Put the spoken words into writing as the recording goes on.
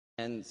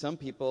And some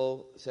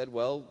people said,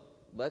 well,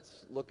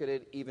 let's look at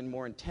it even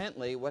more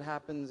intently. What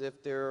happens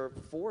if there are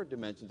 4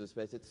 dimensions of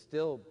space? It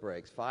still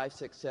breaks. 5,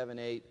 6, 7,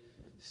 8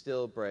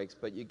 still breaks.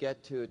 But you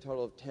get to a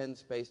total of 10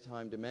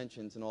 space-time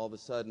dimensions, and all of a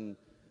sudden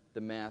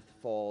the math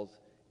falls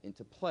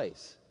into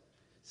place.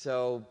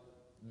 So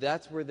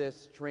that's where this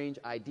strange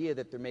idea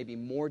that there may be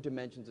more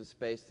dimensions of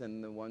space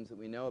than the ones that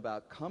we know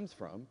about comes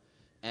from.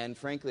 And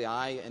frankly,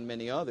 I and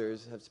many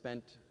others have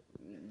spent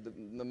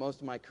the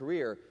most of my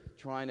career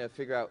trying to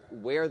figure out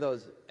where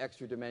those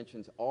extra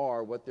dimensions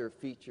are, what their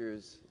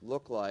features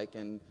look like,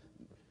 and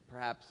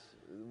perhaps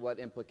what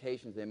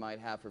implications they might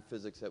have for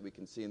physics that we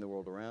can see in the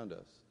world around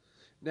us.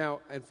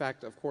 Now, in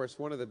fact, of course,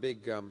 one of the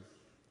big...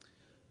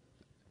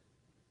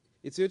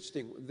 it's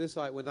interesting,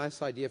 when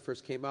this idea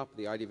first came up,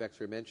 the idea of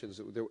extra dimensions,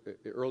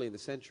 early in the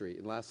century,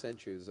 in last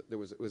century, it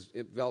was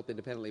developed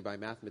independently by a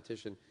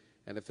mathematician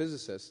and a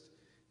physicist.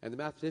 And the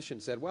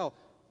mathematician said, well,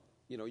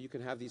 you know, you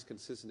can have these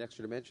consistent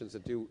extra dimensions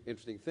that do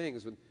interesting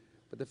things.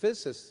 But the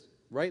physicist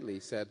rightly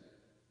said,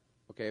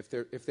 okay,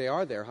 if they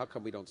are there, how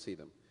come we don't see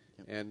them?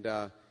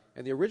 Yep.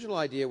 And the original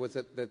idea was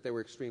that they were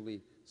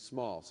extremely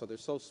small. So they're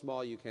so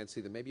small you can't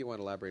see them. Maybe you want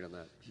to elaborate on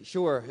that.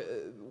 Sure.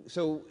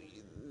 So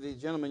the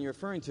gentleman you're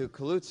referring to,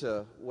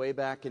 Kaluza, way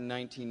back in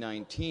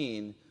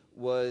 1919,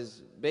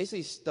 was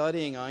basically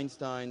studying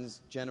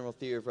Einstein's general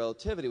theory of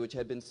relativity, which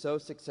had been so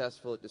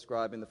successful at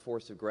describing the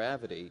force of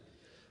gravity.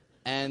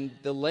 And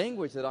the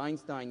language that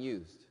Einstein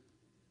used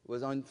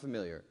was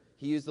unfamiliar.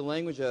 He used the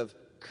language of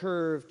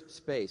curved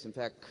space, in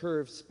fact,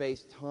 curved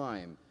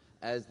space-time,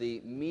 as the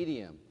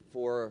medium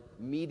for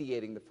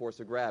mediating the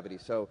force of gravity.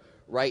 So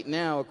right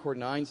now,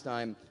 according to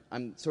Einstein,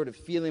 I'm sort of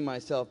feeling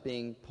myself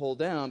being pulled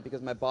down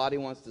because my body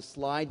wants to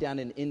slide down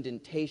an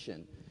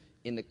indentation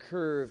in the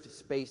curved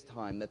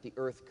space-time that the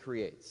Earth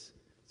creates.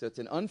 So it's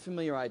an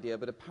unfamiliar idea,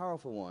 but a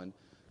powerful one.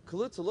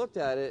 Kaluza looked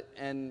at it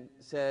and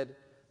said,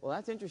 well,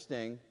 that's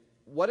interesting.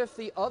 What if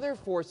the other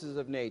forces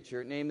of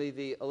nature, namely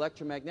the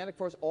electromagnetic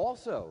force,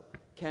 also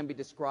can be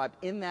described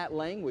in that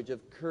language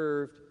of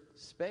curved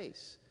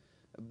space?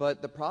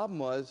 But the problem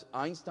was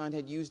Einstein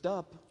had used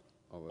up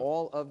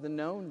all of the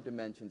known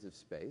dimensions of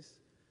space.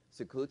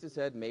 So Kaluza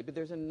said maybe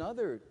there's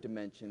another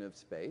dimension of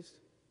space,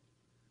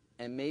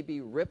 and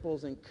maybe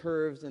ripples and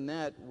curves in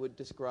that would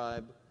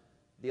describe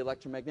the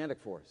electromagnetic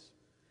force.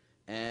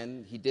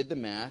 And he did the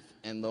math,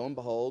 and lo and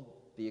behold,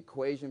 the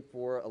equation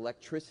for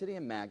electricity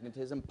and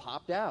magnetism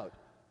popped out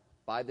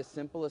by the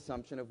simple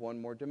assumption of one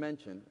more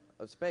dimension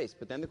of space.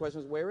 But then the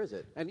question is, where is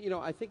it? And, you know,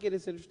 I think it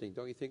is interesting,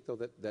 don't you think, though,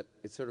 that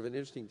it's sort of an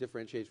interesting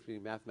differentiation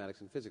between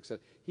mathematics and physics. That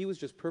he was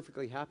just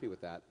perfectly happy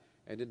with that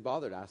and didn't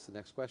bother to ask the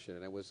next question.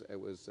 And it was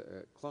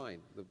Klein,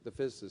 the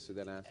physicist, who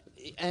then asked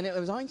it. And it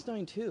was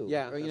Einstein, too.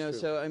 Yeah, or, you know, true.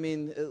 So, I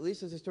mean, at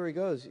least as the story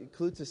goes,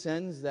 Kaluza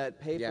sends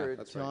that paper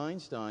to right.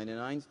 Einstein,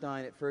 and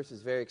Einstein at first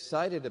is very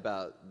excited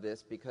about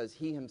this because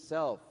he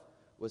himself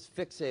was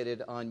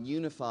fixated on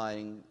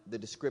unifying the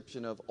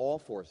description of all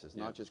forces,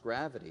 not just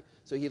gravity.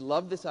 So he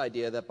loved this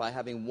idea that by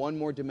having one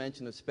more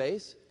dimension of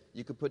space,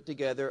 you could put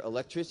together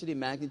electricity,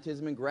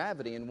 magnetism, and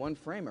gravity in one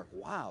framework.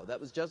 Wow,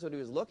 that was just what he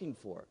was looking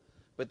for.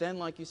 But then,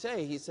 like you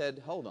say, he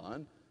said, hold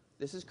on,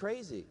 this is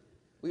crazy.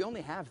 We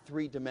only have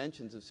 3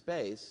 dimensions of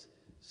space,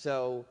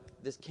 so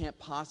this can't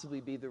possibly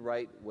be the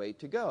right way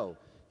to go.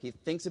 He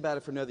thinks about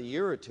it for another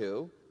year or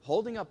two,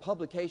 holding up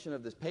publication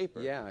of this paper,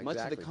 much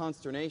to the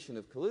consternation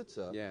of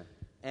Kaluza. Yeah.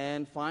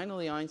 And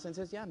finally, Einstein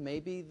says, yeah,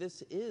 maybe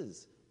this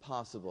is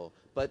possible.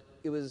 But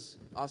it was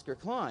Oscar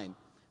Klein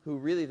who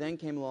really then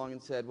came along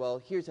and said, well,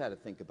 here's how to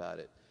think about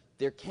it.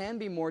 There can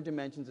be more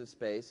dimensions of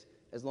space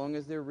as long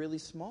as they're really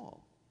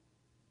small.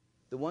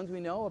 The ones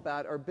we know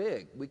about are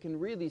big. We can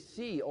really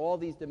see all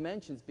these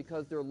dimensions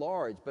because they're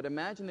large. But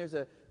imagine there's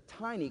a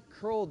tiny,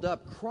 curled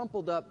up,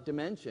 crumpled up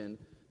dimension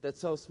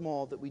that's so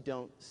small that we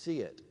don't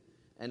see it.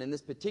 And in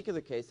this particular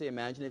case, they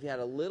imagine if you had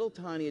a little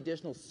tiny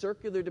additional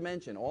circular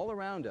dimension all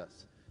around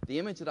us. The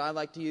image that I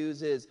like to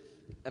use is,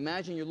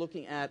 imagine you're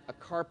looking at a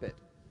carpet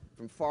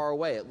from far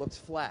away. It looks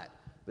flat.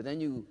 But then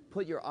you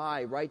put your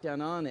eye right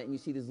down on it, and you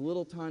see these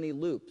little tiny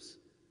loops,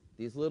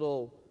 these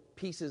little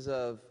pieces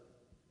of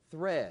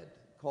thread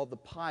called the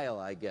pile,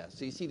 I guess.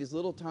 So you see these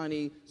little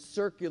tiny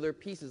circular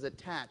pieces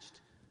attached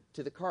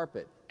to the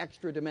carpet,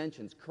 extra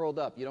dimensions, curled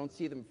up. You don't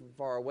see them from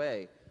far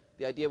away.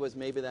 The idea was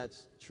maybe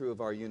that's true of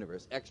our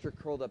universe. Extra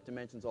curled up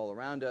dimensions all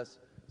around us,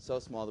 so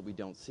small that we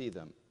don't see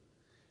them.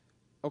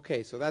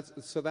 Okay, so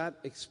that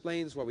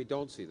explains why we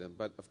don't see them.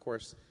 But of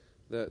course,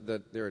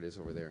 there it is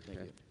over there. Thank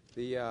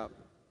you.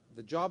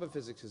 The job of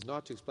physics is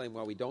not to explain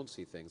why we don't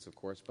see things, of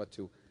course, but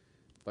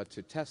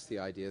to test the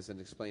ideas and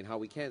explain how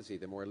we can see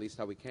them, or at least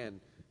how we can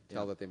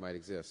tell that they might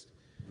exist.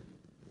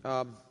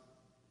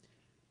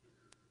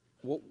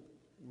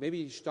 Maybe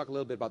you should talk a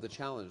little bit about the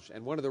challenge.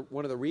 And one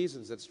of the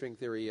reasons that string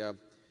theory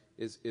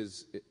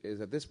is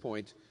at this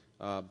point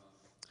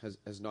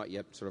has not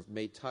yet sort of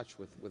made touch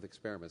with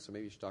experiments. So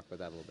maybe you should talk about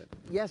that a little bit.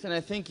 Yes, and I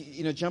think,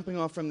 you know, jumping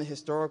off from the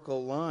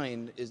historical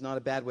line is not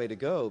a bad way to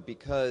go,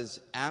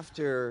 because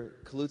after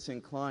Kaluza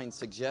and Klein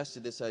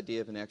suggested this idea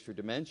of an extra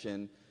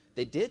dimension,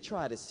 They did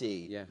try to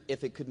see Yeah.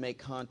 if it could make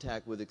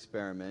contact with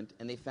experiment,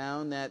 and they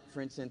found that,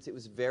 for instance, it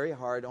was very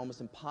hard, almost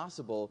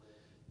impossible,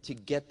 to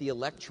get the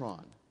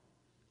electron,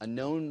 a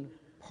known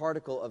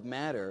particle of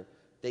matter.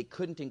 They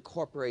couldn't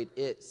incorporate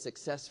it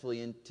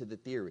successfully into the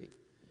theory.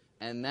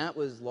 And that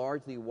was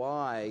largely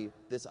why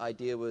this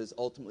idea was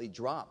ultimately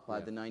dropped by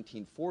the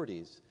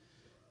 1940s.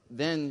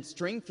 Then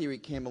string theory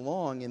came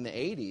along in the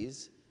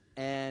 80s,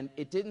 and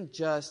it didn't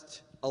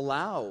just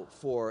allow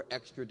for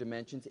extra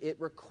dimensions, it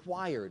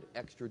required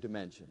extra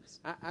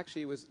dimensions.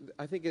 Actually,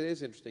 I think it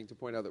is interesting to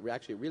point out that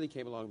it really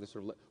came along the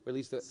sort of, or at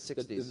least the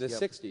 60s, the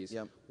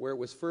 60s, where it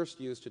was first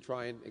used to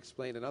try and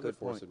explain another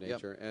force of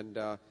nature.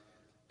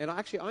 And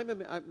actually,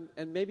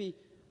 and maybe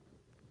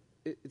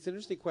it's an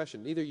interesting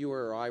question. Neither you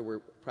or I were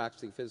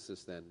practicing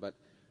physicists then, but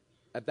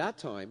at that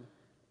time,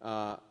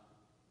 I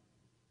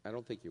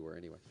don't think you were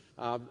anyway.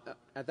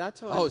 At that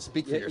time, oh,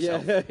 speak for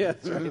yourself. Yeah,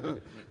 that's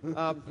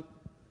right.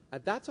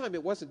 At that time,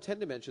 it wasn't 10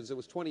 dimensions; it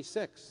was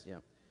 26. Yeah.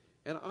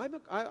 And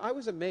I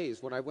was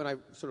amazed when I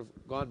sort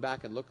of gone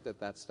back and looked at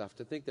that stuff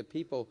to think that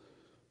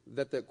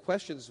the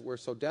questions were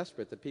so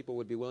desperate that people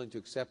would be willing to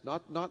accept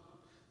not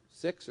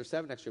 6 or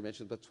 7 extra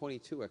dimensions, but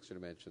 22 extra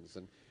dimensions.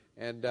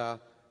 And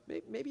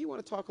maybe you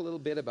want to talk a little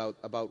bit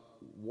about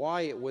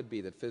why it would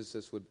be that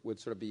physicists would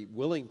sort of be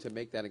willing to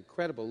make that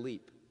incredible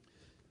leap.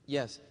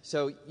 Yes.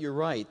 So you're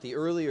right. The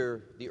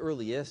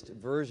earliest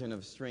version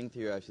of string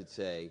theory, I should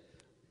say,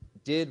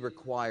 did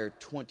require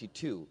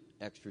 22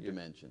 extra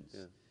dimensions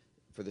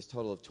for this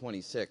total of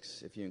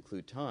 26 if you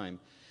include time.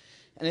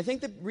 And I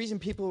think the reason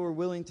people were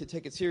willing to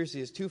take it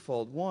seriously is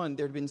twofold. One,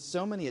 there had been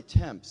so many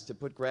attempts to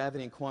put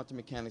gravity and quantum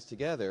mechanics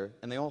together,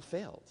 and they all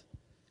failed.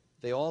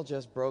 They all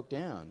just broke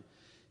down.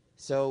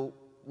 So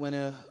when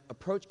an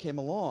approach came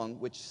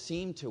along which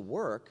seemed to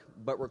work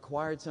but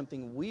required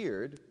something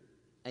weird,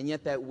 and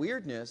yet that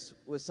weirdness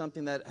was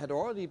something that had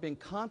already been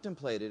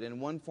contemplated in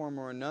one form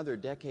or another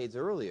decades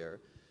earlier,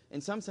 in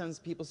some sense,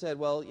 people said,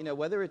 well,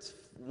 whether it's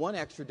 1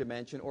 extra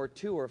dimension or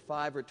 2 or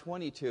 5 or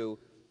 22,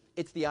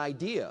 it's the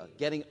idea,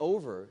 getting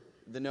over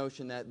the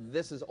notion that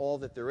this is all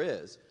that there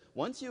is.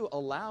 Once you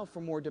allow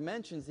for more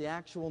dimensions, the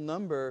actual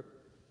number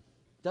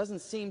doesn't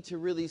seem to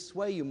really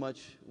sway you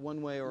much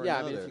one way or another.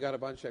 Yeah, I mean, if you got a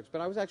bunch of extra.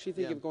 But I was actually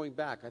thinking of going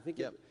back. I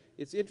think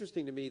it's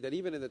interesting to me that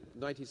even in the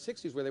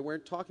 1960s, where they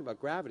weren't talking about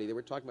gravity, they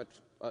were talking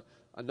about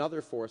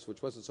another force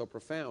which wasn't so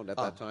profound at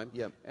that time.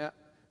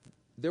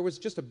 There was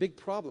just a big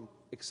problem.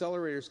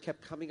 Accelerators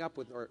kept coming up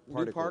with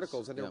new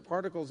particles, and there were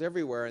particles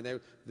everywhere, and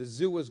the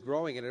zoo was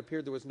growing, and it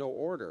appeared there was no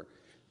order.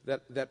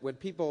 That when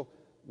people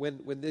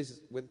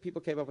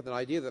came up with an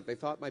idea that they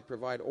thought might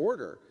provide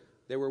order,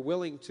 they were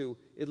willing to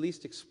at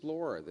least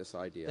explore this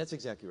idea. That's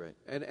exactly right.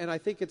 And I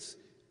think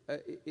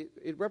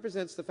it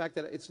represents the fact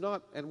that it's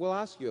not. And we'll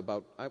ask you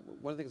about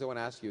one of the things I want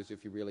to ask you is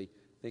if you really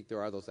think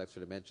there are those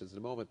extra dimensions in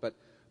a moment, but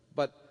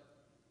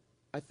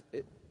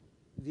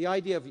the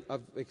idea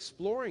of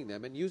exploring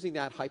them and using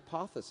that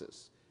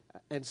hypothesis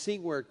and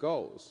seeing where it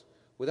goes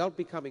without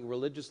becoming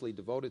religiously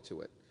devoted to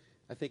it,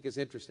 I think is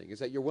interesting, is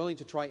that you're willing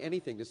to try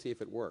anything to see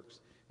if it works.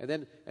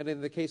 And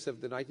in the case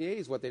of the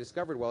 1980s, what they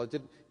discovered,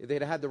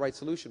 they'd had the right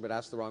solution but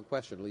asked the wrong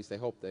question. At least they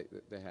hoped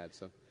they had.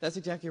 So that's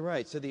exactly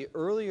right. So the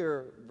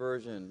earlier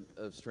version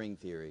of string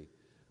theory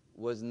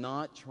was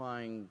not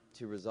trying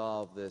to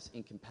resolve this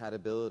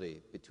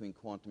incompatibility between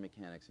quantum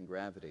mechanics and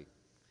gravity.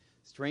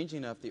 Strangely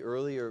enough, the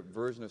earlier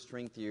version of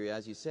string theory,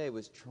 as you say,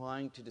 was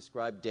trying to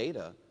describe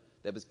data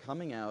that was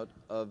coming out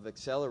of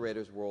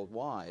accelerators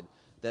worldwide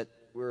that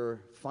were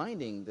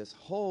finding this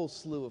whole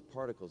slew of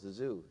particles, the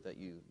zoo that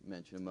you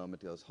mentioned a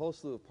moment ago, this whole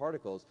slew of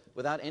particles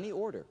without any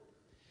order.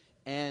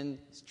 And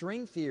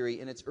string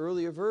theory in its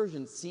earlier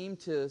version seemed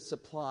to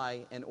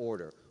supply an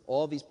order.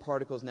 All these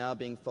particles now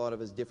being thought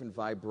of as different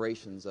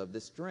vibrations of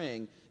the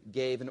string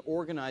gave an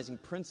organizing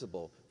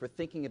principle for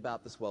thinking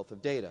about this wealth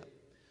of data.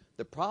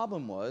 The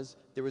problem was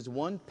there was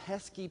one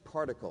pesky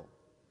particle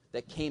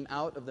that came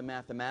out of the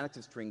mathematics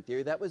of string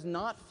theory that was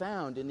not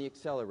found in the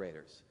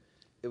accelerators.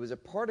 It was a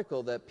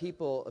particle that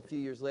people a few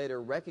years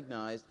later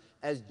recognized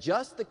as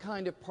just the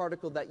kind of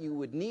particle that you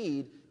would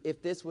need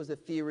if this was a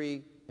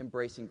theory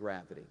embracing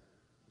gravity,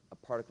 a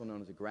particle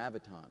known as a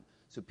graviton.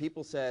 So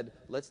people said,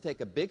 let's take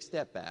a big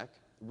step back,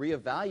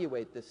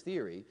 reevaluate this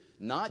theory,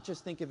 not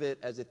just think of it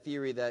as a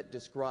theory that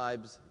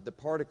describes the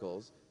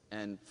particles,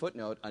 and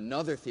footnote,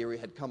 another theory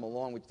had come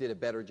along which did a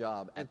better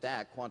job at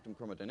that, quantum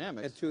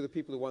chromodynamics. And two of the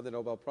people who won the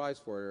Nobel Prize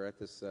for it are at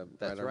this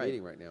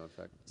meeting right now, in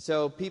fact.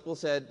 So people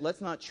said,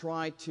 let's not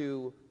try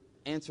to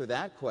answer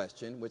that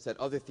question, which that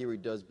other theory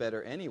does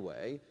better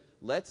anyway.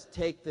 Let's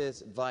take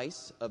this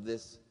vice of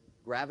this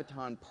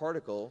graviton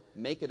particle,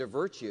 make it a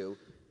virtue.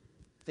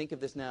 Think of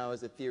this now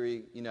as a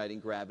theory uniting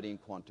gravity and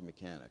quantum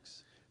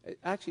mechanics.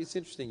 Actually, it's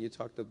interesting you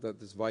talked about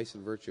this vice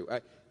and virtue.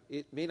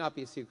 It may not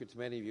be a secret to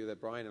many of you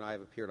that Brian and I have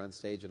appeared on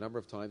stage a number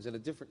of times in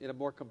a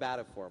more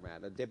combative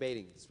format,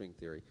 debating string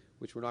theory,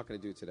 which we're not going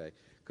to do today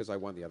because I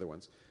won the other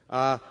ones.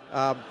 No.